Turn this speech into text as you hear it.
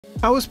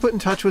I was put in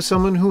touch with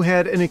someone who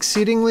had an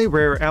exceedingly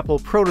rare Apple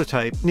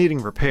prototype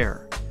needing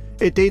repair.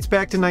 It dates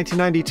back to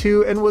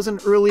 1992 and was an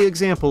early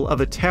example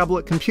of a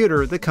tablet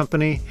computer the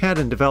company had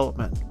in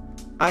development.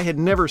 I had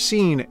never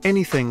seen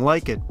anything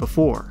like it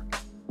before,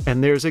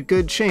 and there's a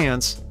good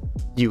chance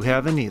you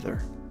haven't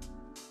either.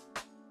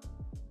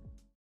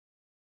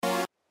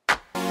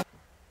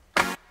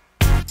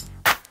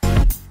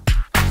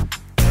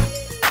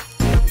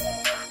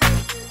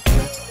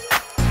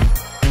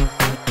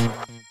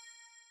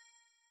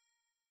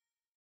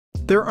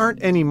 There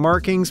aren't any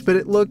markings, but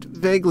it looked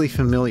vaguely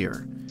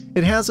familiar.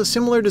 It has a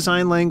similar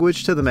design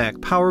language to the Mac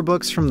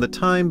PowerBooks from the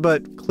time,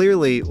 but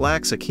clearly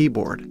lacks a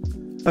keyboard.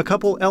 A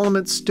couple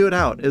elements stood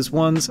out as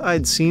ones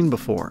I'd seen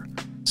before,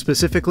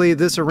 specifically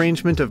this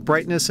arrangement of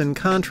brightness and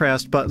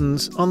contrast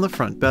buttons on the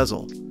front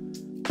bezel.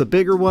 The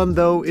bigger one,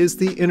 though, is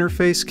the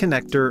interface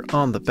connector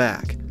on the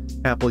back.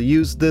 Apple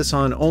used this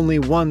on only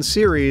one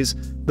series,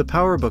 the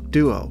PowerBook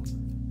Duo,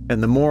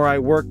 and the more I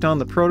worked on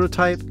the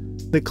prototype,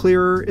 the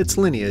clearer its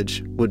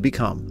lineage would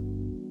become.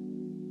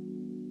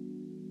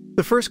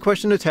 The first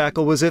question to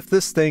tackle was if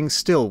this thing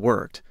still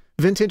worked.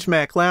 Vintage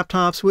Mac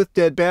laptops with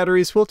dead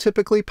batteries will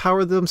typically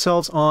power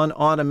themselves on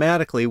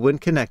automatically when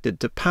connected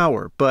to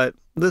power, but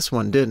this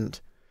one didn't.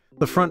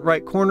 The front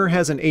right corner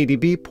has an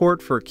ADB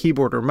port for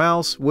keyboard or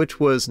mouse, which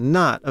was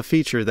not a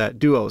feature that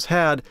Duos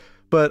had,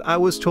 but I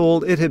was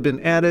told it had been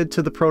added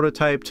to the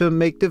prototype to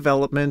make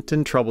development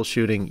and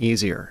troubleshooting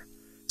easier.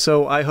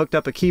 So I hooked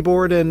up a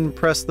keyboard and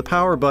pressed the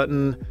power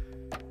button,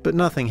 but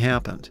nothing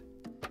happened.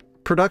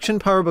 Production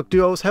PowerBook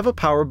Duos have a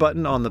power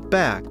button on the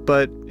back,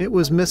 but it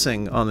was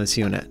missing on this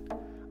unit.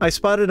 I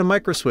spotted a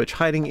microswitch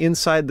hiding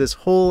inside this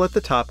hole at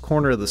the top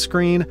corner of the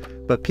screen,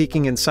 but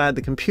peeking inside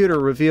the computer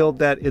revealed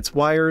that its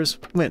wires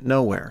went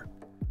nowhere.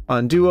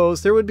 On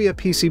Duos, there would be a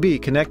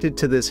PCB connected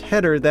to this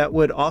header that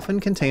would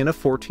often contain a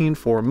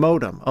 14.4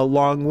 modem,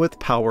 along with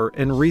power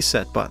and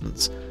reset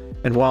buttons.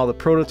 And while the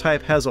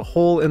prototype has a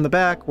hole in the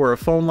back where a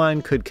phone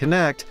line could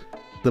connect,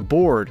 the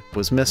board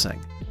was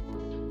missing.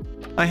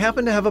 I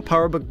happen to have a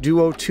PowerBook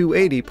Duo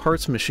 280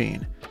 parts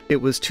machine.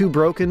 It was too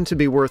broken to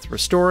be worth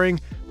restoring,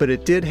 but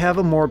it did have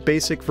a more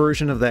basic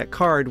version of that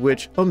card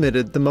which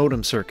omitted the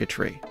modem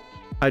circuitry.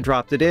 I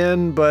dropped it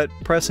in, but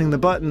pressing the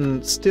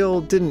button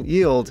still didn't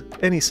yield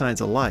any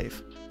signs of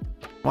life.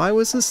 Why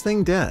was this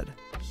thing dead?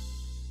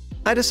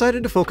 I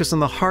decided to focus on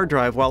the hard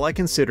drive while I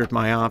considered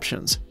my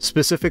options,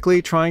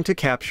 specifically trying to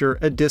capture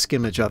a disk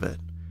image of it.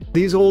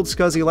 These old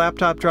SCSI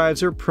laptop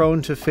drives are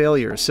prone to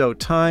failure, so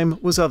time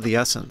was of the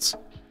essence.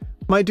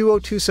 My Duo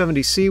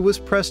 270C was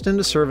pressed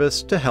into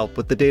service to help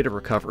with the data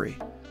recovery.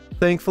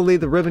 Thankfully,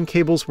 the ribbon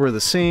cables were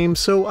the same,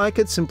 so I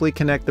could simply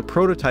connect the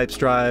prototype's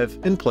drive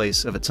in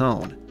place of its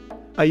own.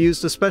 I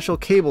used a special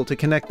cable to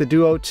connect the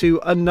Duo to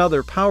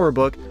another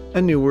PowerBook,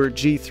 a newer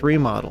G3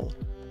 model.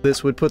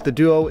 This would put the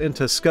Duo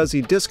into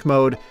SCSI disk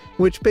mode,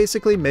 which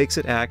basically makes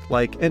it act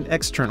like an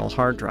external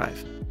hard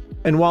drive.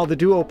 And while the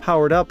Duo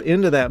powered up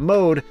into that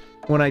mode,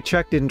 when I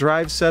checked in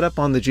drive setup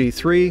on the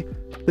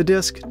G3, the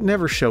disk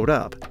never showed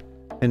up.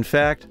 In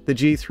fact, the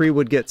G3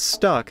 would get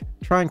stuck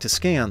trying to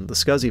scan the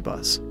SCSI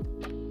bus.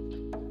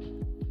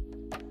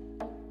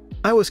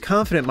 I was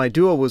confident my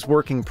Duo was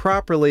working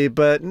properly,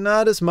 but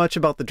not as much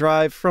about the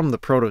drive from the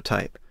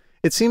prototype.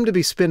 It seemed to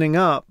be spinning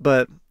up,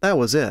 but that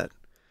was it.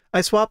 I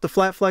swapped the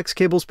flat flex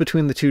cables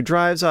between the two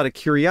drives out of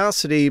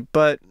curiosity,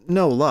 but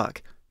no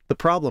luck. The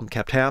problem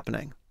kept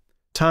happening.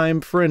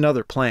 Time for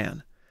another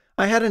plan.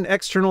 I had an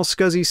external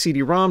SCSI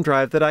CD-ROM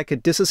drive that I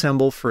could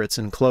disassemble for its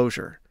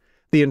enclosure.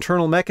 The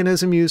internal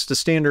mechanism used a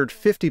standard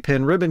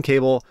 50-pin ribbon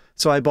cable,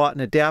 so I bought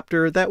an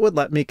adapter that would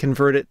let me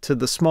convert it to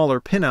the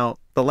smaller pinout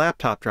the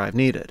laptop drive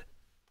needed.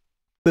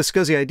 The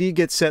SCSI ID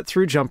gets set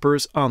through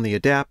jumpers on the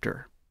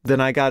adapter.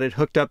 Then I got it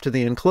hooked up to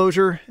the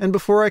enclosure, and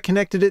before I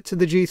connected it to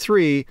the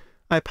G3,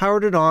 I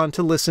powered it on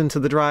to listen to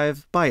the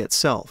drive by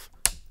itself.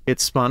 It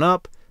spun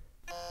up,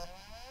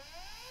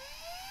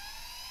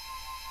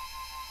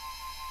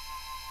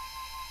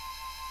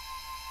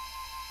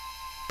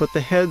 but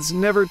the heads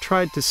never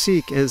tried to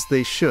seek as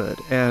they should,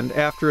 and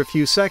after a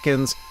few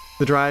seconds,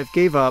 the drive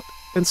gave up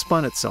and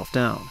spun itself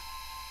down.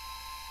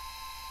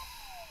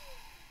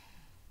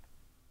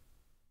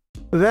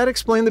 That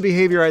explained the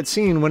behavior I'd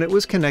seen when it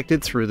was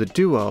connected through the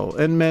Duo,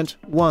 and meant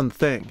one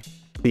thing.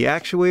 The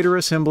actuator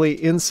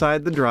assembly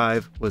inside the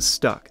drive was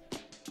stuck.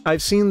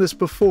 I've seen this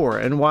before,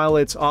 and while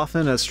it's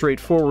often a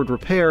straightforward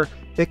repair,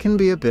 it can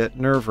be a bit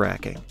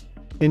nerve-wracking.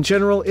 In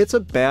general, it's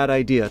a bad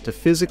idea to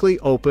physically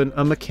open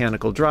a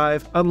mechanical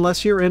drive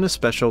unless you're in a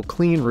special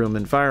clean room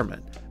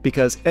environment,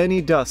 because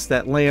any dust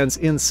that lands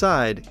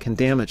inside can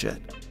damage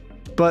it.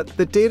 But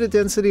the data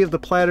density of the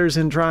platters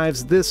in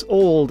drives this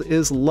old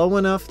is low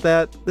enough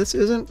that this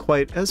isn't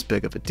quite as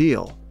big of a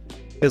deal.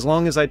 As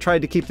long as I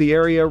tried to keep the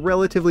area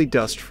relatively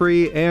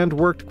dust-free and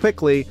worked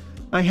quickly,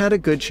 I had a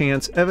good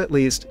chance of at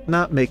least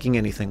not making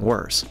anything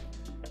worse.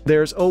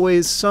 There's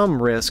always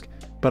some risk,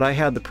 but I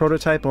had the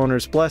prototype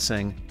owner's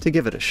blessing to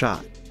give it a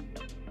shot.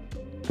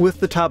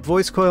 With the top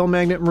voice coil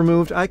magnet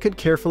removed, I could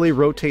carefully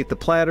rotate the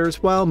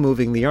platters while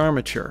moving the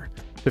armature.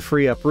 to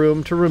free up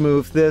room to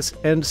remove this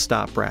end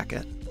stop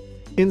bracket.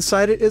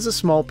 Inside it is a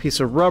small piece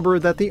of rubber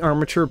that the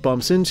armature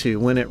bumps into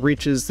when it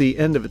reaches the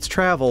end of its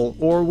travel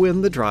or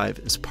when the drive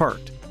is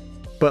parked.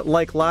 But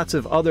like lots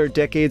of other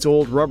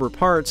decades-old rubber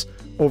parts,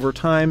 over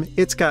time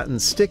it's gotten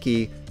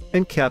sticky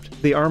and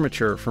kept the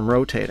armature from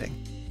rotating.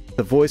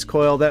 The voice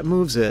coil that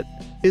moves it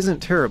isn't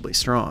terribly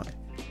strong.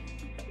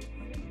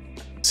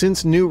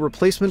 Since new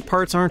replacement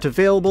parts aren't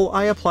available,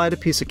 I applied a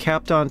piece of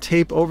Kapton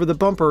tape over the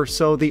bumper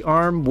so the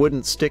arm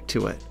wouldn't stick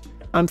to it.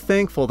 I'm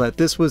thankful that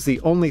this was the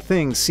only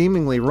thing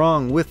seemingly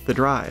wrong with the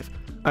drive.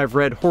 I've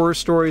read horror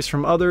stories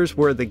from others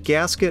where the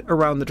gasket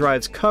around the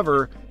drive's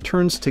cover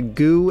turns to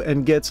goo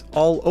and gets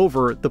all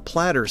over the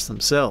platters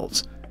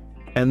themselves.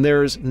 And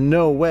there's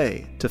no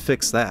way to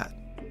fix that.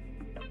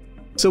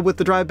 So with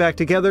the drive back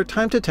together,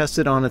 time to test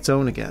it on its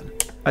own again.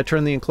 I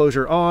turned the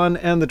enclosure on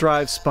and the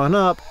drive spun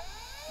up.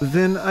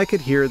 Then I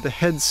could hear the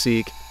head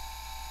seek,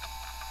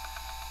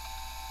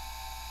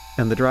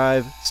 and the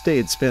drive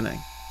stayed spinning.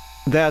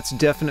 That's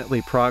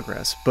definitely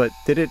progress, but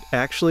did it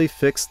actually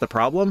fix the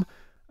problem?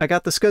 I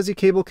got the SCSI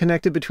cable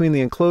connected between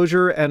the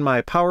enclosure and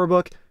my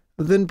PowerBook,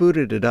 then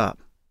booted it up.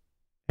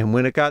 And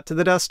when it got to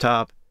the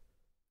desktop,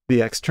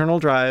 the external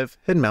drive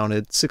had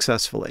mounted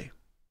successfully.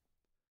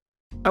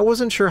 I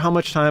wasn't sure how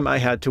much time I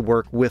had to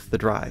work with the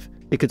drive.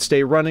 It could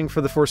stay running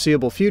for the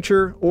foreseeable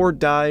future or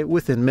die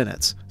within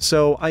minutes,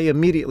 so I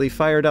immediately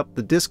fired up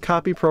the disk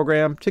copy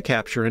program to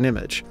capture an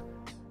image.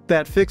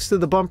 That fix to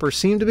the bumper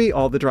seemed to be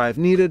all the drive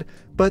needed,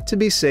 but to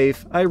be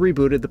safe, I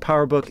rebooted the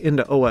PowerBook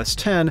into OS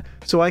X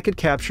so I could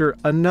capture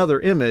another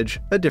image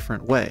a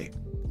different way.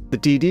 The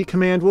DD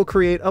command will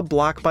create a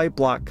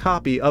block-by-block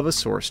copy of a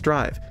source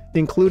drive,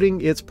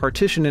 including its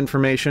partition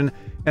information,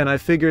 and I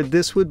figured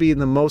this would be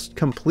the most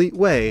complete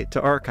way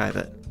to archive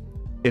it.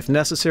 If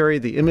necessary,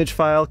 the image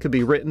file could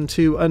be written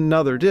to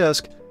another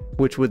disk,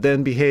 which would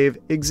then behave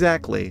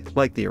exactly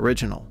like the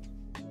original.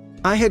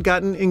 I had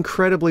gotten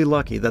incredibly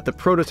lucky that the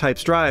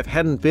prototype's drive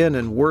hadn't been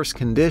in worse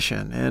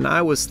condition, and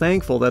I was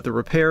thankful that the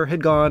repair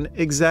had gone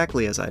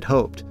exactly as I'd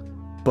hoped.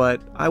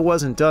 But I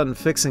wasn't done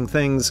fixing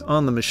things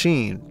on the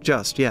machine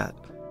just yet.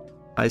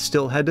 I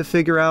still had to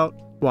figure out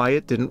why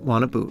it didn't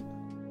want to boot.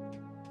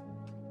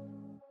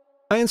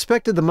 I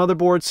inspected the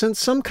motherboard since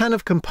some kind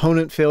of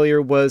component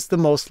failure was the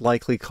most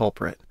likely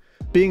culprit.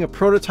 Being a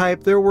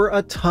prototype, there were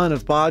a ton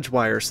of bodge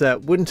wires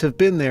that wouldn't have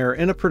been there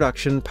in a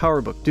production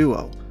PowerBook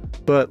Duo.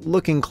 But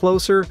looking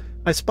closer,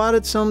 I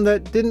spotted some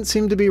that didn't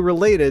seem to be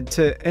related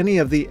to any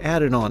of the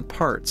added-on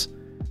parts.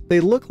 They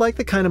look like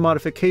the kind of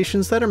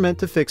modifications that are meant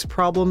to fix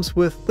problems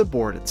with the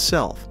board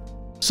itself.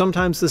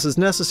 Sometimes this is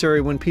necessary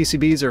when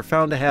PCBs are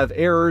found to have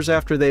errors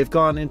after they've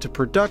gone into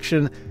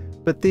production,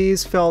 but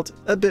these felt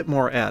a bit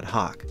more ad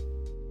hoc.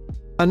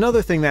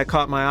 Another thing that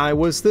caught my eye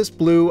was this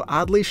blue,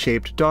 oddly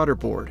shaped daughter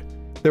board.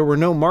 There were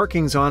no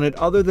markings on it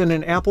other than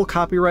an Apple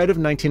copyright of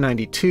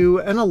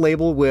 1992 and a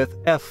label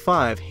with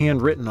F5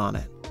 handwritten on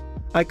it.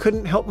 I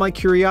couldn't help my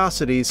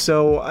curiosity,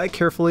 so I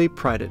carefully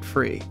pried it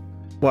free.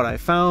 What I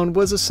found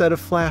was a set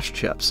of flash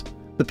chips.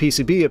 The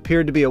PCB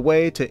appeared to be a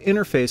way to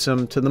interface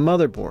them to the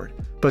motherboard,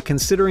 but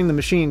considering the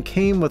machine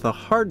came with a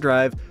hard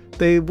drive,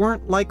 they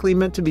weren't likely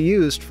meant to be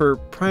used for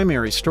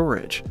primary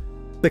storage.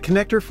 The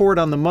connector for it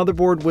on the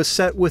motherboard was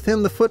set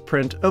within the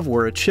footprint of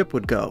where a chip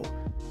would go,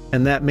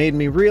 and that made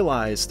me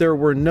realize there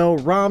were no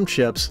ROM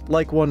chips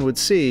like one would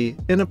see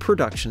in a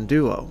production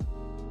Duo.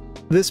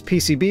 This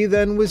PCB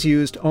then was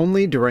used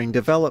only during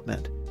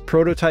development.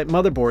 Prototype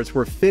motherboards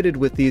were fitted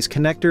with these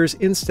connectors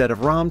instead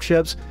of ROM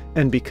chips,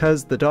 and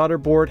because the daughter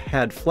board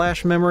had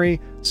flash memory,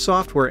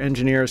 software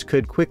engineers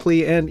could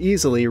quickly and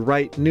easily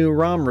write new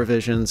ROM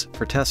revisions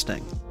for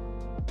testing.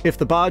 If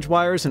the bodge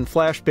wires and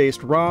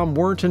flash-based ROM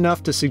weren't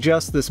enough to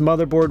suggest this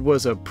motherboard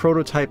was a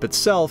prototype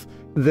itself,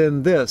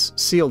 then this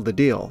sealed the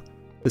deal.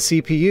 The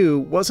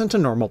CPU wasn't a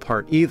normal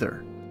part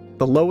either.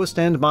 The lowest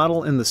end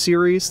model in the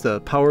series,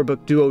 the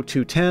PowerBook Duo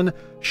 210,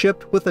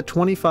 shipped with a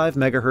 25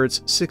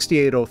 MHz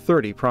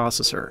 68030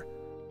 processor.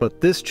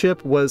 But this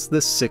chip was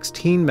the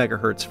 16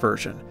 MHz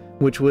version,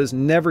 which was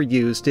never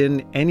used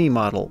in any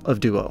model of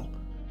Duo.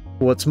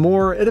 What's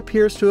more, it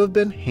appears to have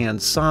been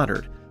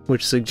hand-soldered,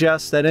 which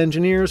suggests that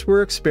engineers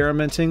were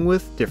experimenting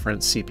with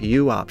different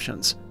CPU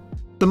options.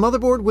 The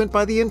motherboard went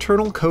by the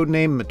internal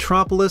codename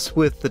Metropolis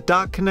with the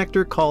dock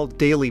connector called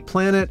Daily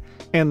Planet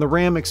and the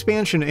RAM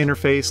expansion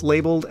interface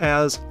labeled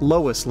as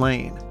Lois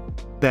Lane.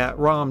 That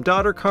ROM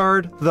daughter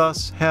card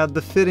thus had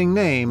the fitting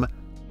name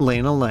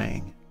Lena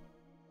Lang.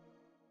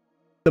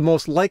 The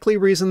most likely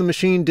reason the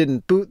machine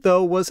didn't boot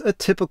though was a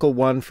typical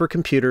one for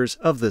computers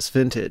of this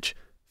vintage: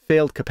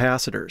 failed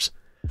capacitors.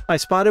 I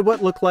spotted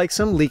what looked like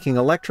some leaking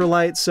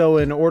electrolyte, so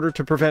in order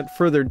to prevent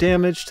further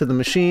damage to the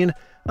machine,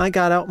 I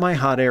got out my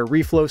hot air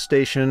reflow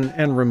station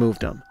and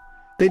removed them.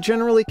 They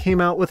generally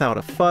came out without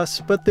a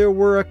fuss, but there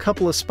were a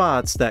couple of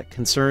spots that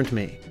concerned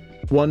me.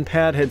 One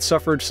pad had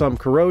suffered some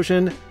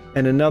corrosion,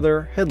 and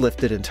another had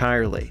lifted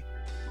entirely.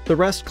 The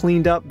rest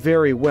cleaned up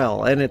very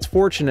well, and it's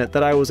fortunate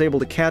that I was able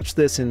to catch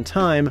this in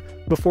time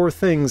before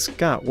things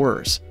got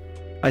worse.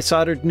 I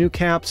soldered new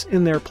caps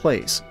in their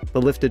place,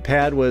 The lifted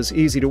pad was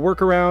easy to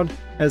work around,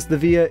 as the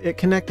via it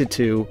connected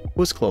to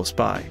was close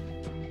by.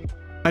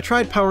 I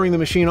tried powering the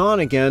machine on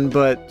again,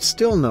 but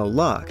still no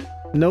luck.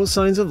 No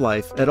signs of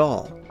life at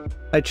all.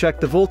 I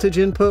checked the voltage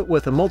input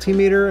with a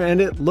multimeter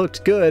and it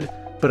looked good,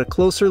 but a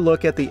closer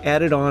look at the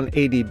added-on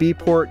ADB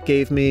port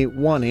gave me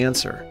one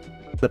answer.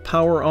 The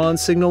power on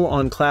signal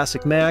on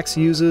Classic Macs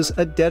uses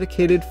a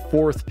dedicated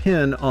 4th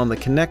pin on the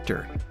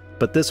connector,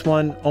 but this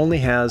one only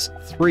has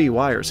 3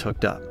 wires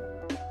hooked up.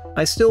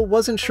 I still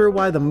wasn't sure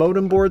why the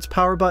modem board's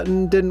power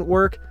button didn't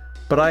work,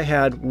 but I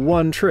had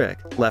one trick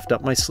left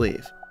up my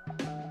sleeve.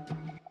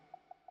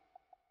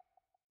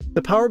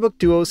 The PowerBook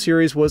Duo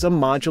series was a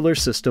modular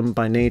system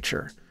by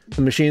nature.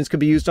 The machines could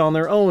be used on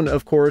their own,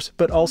 of course,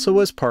 but also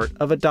as part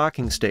of a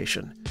docking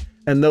station.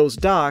 And those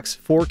docks,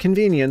 for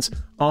convenience,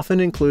 often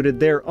included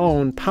their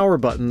own power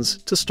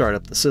buttons to start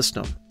up the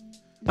system.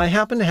 I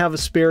happened to have a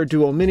spare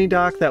Duo mini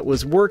dock that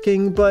was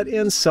working, but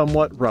in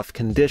somewhat rough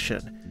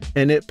condition,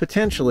 and it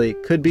potentially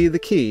could be the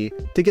key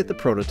to get the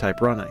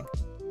prototype running.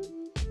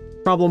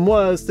 Problem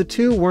was, the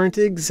two weren't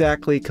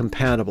exactly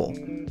compatible.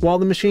 While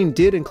the machine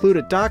did include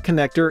a dock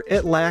connector,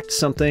 it lacked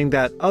something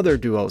that other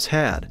Duos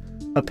had: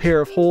 a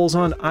pair of holes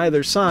on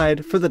either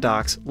side for the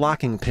dock's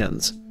locking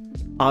pins.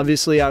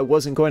 Obviously, I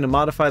wasn't going to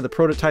modify the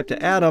prototype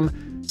to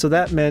Atom, so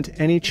that meant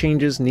any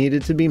changes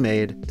needed to be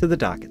made to the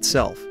dock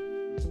itself.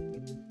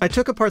 I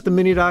took apart the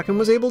mini dock and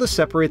was able to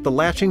separate the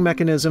latching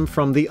mechanism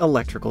from the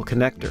electrical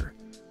connector.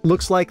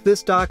 Looks like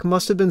this dock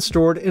must have been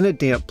stored in a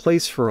damp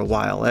place for a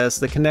while, as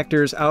the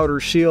connector's outer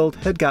shield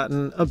had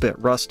gotten a bit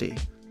rusty.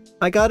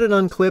 I got it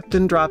unclipped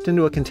and dropped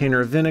into a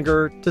container of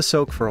vinegar to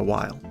soak for a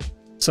while.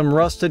 Some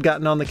rust had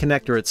gotten on the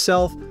connector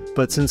itself,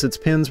 but since its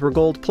pins were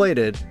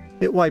gold-plated,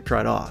 it wiped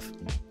right off.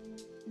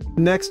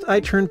 Next, I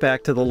turned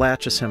back to the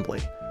latch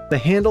assembly. The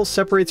handle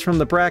separates from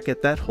the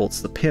bracket that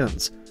holds the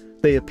pins.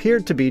 They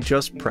appeared to be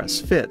just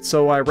press-fit,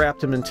 so I wrapped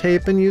them in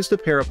tape and used a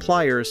pair of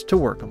pliers to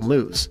work them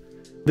loose.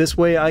 This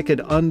way I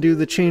could undo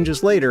the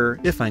changes later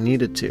if I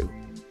needed to.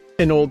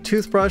 An old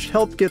toothbrush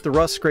helped get the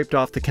rust scraped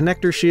off the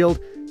connector shield,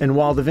 and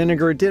while the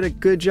vinegar did a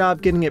good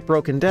job getting it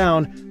broken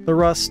down, the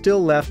rust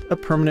still left a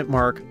permanent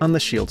mark on the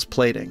shield's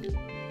plating.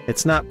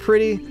 It's not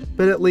pretty,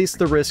 but at least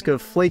the risk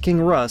of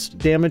flaking rust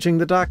damaging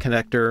the dock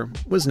connector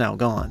was now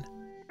gone.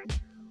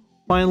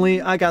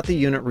 Finally, I got the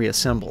unit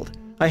reassembled.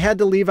 I had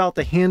to leave out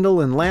the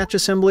handle and latch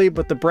assembly,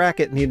 but the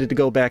bracket needed to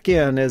go back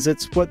in as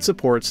it's what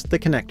supports the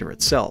connector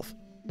itself.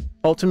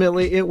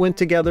 Ultimately, it went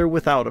together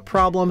without a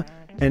problem,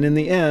 and in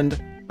the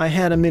end, I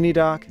had a mini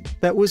dock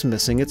that was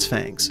missing its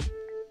fangs.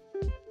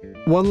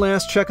 One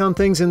last check on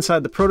things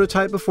inside the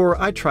prototype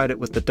before I tried it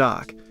with the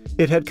dock.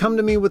 It had come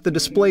to me with the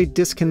display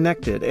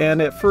disconnected,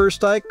 and at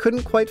first I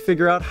couldn't quite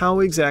figure out how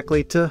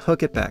exactly to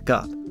hook it back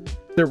up.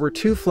 There were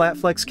 2 flat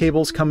flex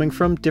cables coming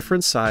from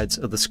different sides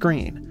of the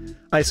screen.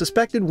 I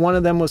suspected one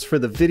of them was for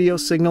the video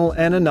signal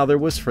and another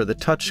was for the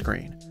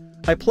touchscreen.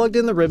 I plugged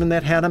in the ribbon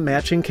that had a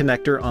matching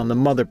connector on the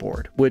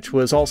motherboard, which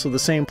was also the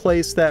same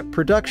place that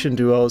production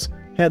Duos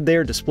had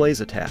their displays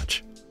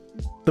attach.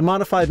 The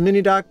modified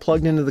mini dock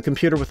plugged into the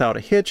computer without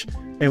a hitch,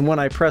 and when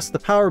I pressed the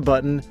power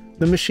button,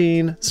 the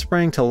machine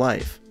sprang to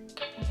life.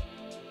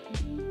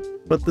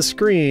 But the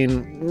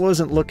screen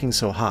wasn't looking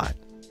so hot.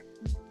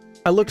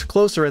 I looked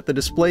closer at the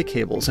display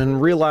cables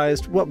and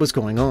realized what was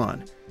going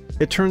on.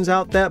 It turns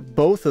out that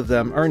both of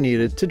them are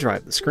needed to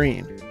drive the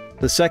screen.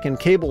 The second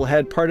cable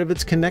had part of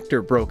its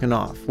connector broken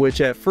off,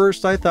 which at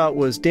first I thought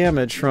was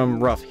damage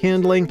from rough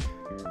handling,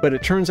 but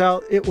it turns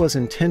out it was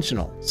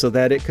intentional so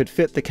that it could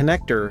fit the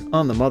connector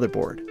on the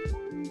motherboard.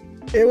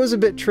 It was a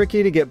bit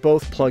tricky to get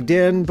both plugged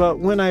in, but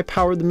when I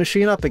powered the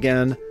machine up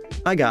again,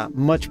 I got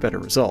much better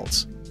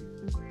results.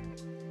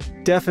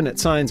 Definite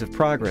signs of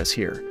progress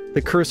here.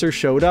 The cursor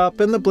showed up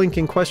and the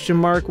blinking question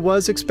mark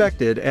was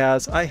expected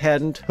as I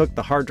hadn't hooked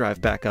the hard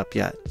drive back up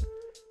yet.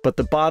 But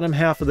the bottom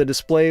half of the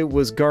display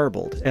was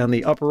garbled and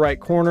the upper right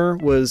corner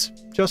was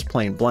just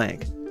plain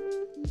blank.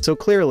 So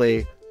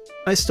clearly,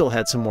 I still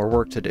had some more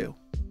work to do.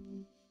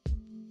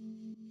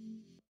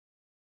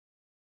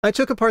 I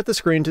took apart the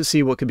screen to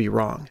see what could be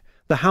wrong.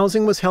 The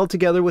housing was held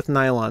together with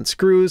nylon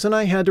screws and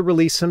I had to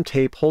release some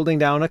tape holding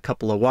down a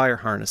couple of wire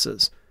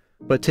harnesses.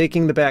 But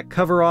taking the back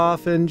cover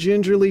off and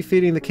gingerly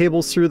feeding the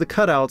cables through the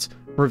cutouts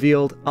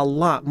revealed a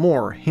lot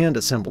more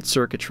hand-assembled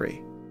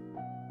circuitry.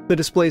 The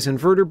display's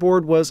inverter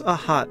board was a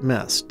hot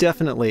mess,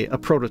 definitely a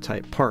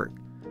prototype part.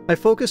 I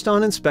focused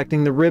on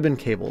inspecting the ribbon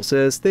cables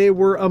as they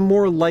were a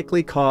more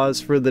likely cause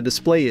for the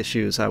display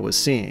issues I was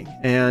seeing,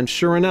 and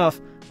sure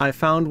enough, I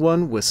found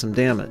one with some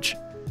damage.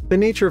 The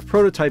nature of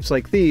prototypes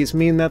like these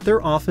mean that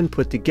they're often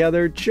put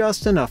together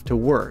just enough to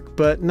work,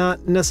 but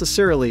not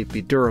necessarily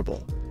be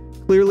durable.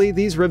 Clearly,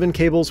 these ribbon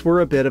cables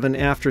were a bit of an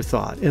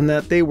afterthought in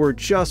that they were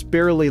just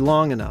barely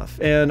long enough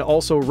and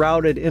also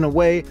routed in a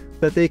way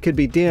that they could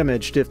be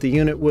damaged if the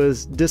unit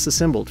was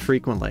disassembled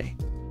frequently.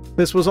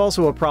 This was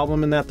also a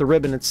problem in that the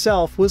ribbon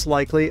itself was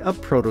likely a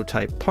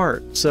prototype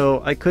part,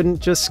 so I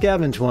couldn't just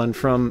scavenge one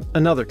from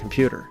another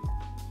computer.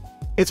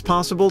 It's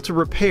possible to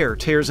repair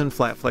tears in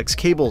Flatflex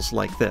cables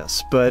like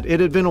this, but it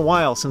had been a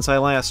while since I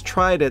last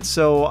tried it,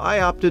 so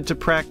I opted to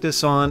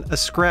practice on a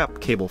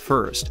scrap cable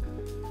first.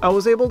 I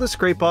was able to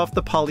scrape off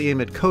the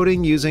polyamide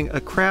coating using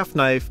a craft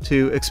knife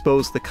to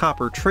expose the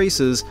copper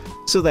traces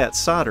so that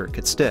solder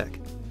could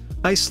stick.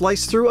 I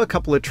sliced through a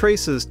couple of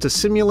traces to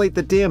simulate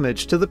the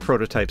damage to the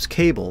prototype's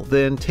cable,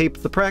 then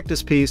taped the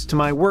practice piece to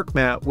my work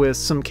mat with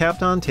some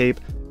Kapton tape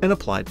and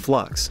applied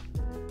flux.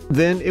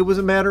 Then it was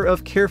a matter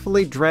of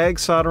carefully drag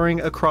soldering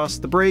across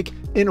the break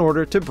in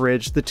order to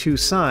bridge the two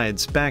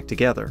sides back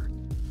together.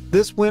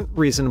 This went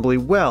reasonably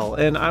well,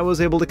 and I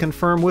was able to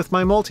confirm with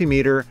my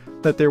multimeter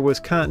that there was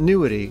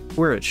continuity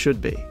where it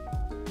should be.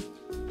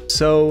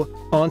 So,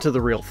 on to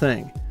the real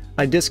thing.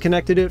 I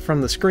disconnected it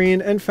from the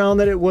screen and found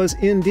that it was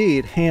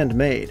indeed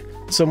handmade.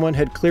 Someone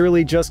had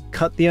clearly just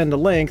cut the end to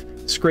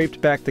length,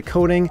 scraped back the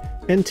coating,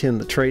 and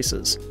tinned the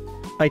traces.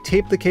 I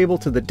taped the cable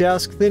to the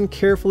desk, then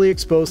carefully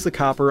exposed the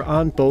copper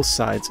on both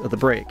sides of the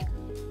break.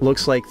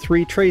 Looks like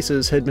 3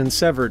 traces had been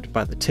severed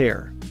by the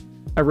tear.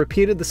 I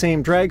repeated the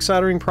same drag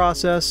soldering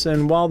process,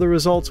 and while the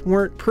results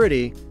weren't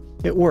pretty,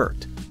 it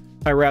worked.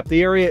 I wrapped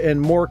the area in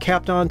more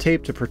Kapton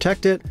tape to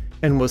protect it,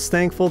 and was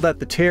thankful that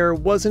the tear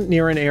wasn't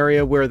near an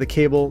area where the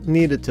cable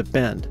needed to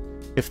bend.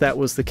 If that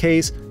was the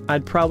case,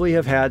 I'd probably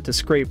have had to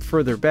scrape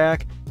further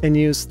back and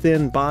use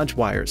thin bodge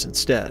wires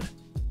instead.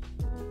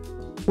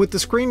 With the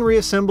screen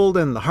reassembled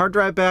and the hard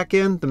drive back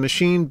in, the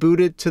machine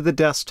booted to the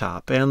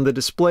desktop, and the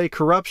display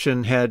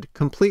corruption had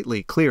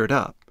completely cleared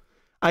up.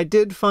 I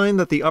did find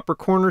that the upper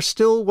corner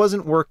still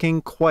wasn't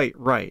working quite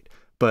right,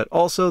 but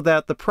also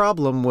that the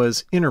problem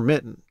was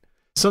intermittent.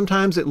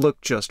 Sometimes it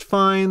looked just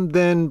fine,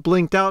 then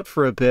blinked out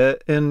for a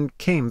bit and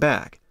came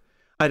back.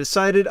 I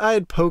decided I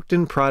had poked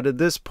and prodded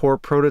this poor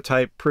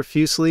prototype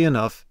profusely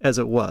enough as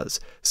it was,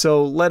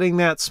 so letting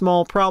that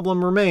small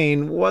problem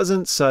remain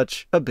wasn't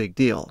such a big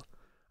deal.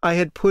 I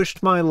had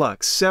pushed my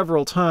luck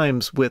several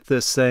times with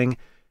this thing,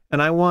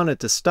 and I wanted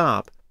to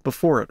stop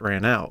before it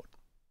ran out.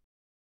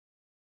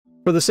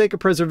 For the sake of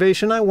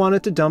preservation, I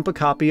wanted to dump a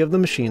copy of the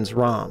machine's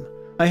ROM.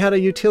 I had a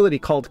utility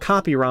called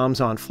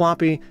CopyROMs on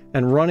floppy,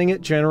 and running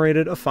it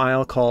generated a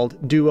file called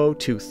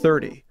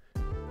Duo230.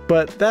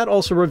 But that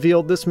also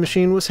revealed this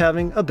machine was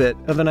having a bit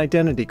of an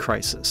identity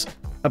crisis.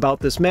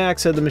 About this Mac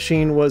said the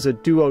machine was a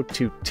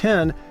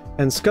Duo210,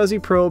 and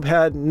SCSI Probe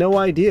had no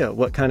idea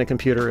what kind of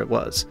computer it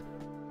was.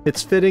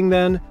 It's fitting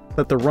then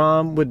that the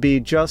ROM would be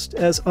just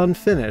as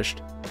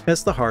unfinished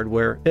as the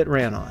hardware it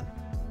ran on.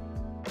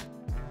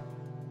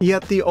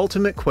 Yet the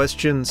ultimate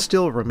question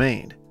still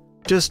remained.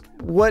 Just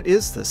what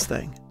is this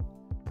thing?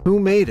 Who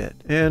made it,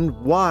 and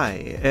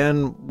why,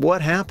 and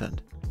what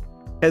happened?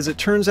 As it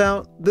turns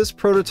out, this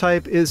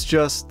prototype is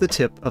just the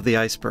tip of the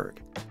iceberg.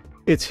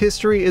 Its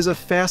history is a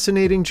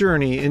fascinating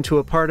journey into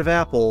a part of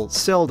Apple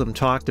seldom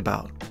talked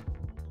about.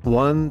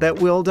 One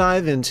that we'll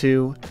dive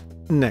into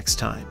next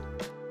time.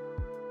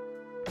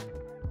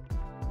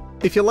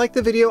 If you liked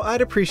the video,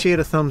 I'd appreciate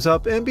a thumbs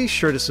up and be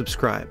sure to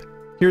subscribe.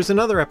 Here's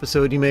another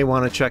episode you may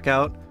want to check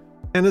out,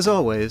 and as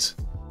always,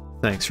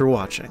 thanks for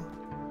watching.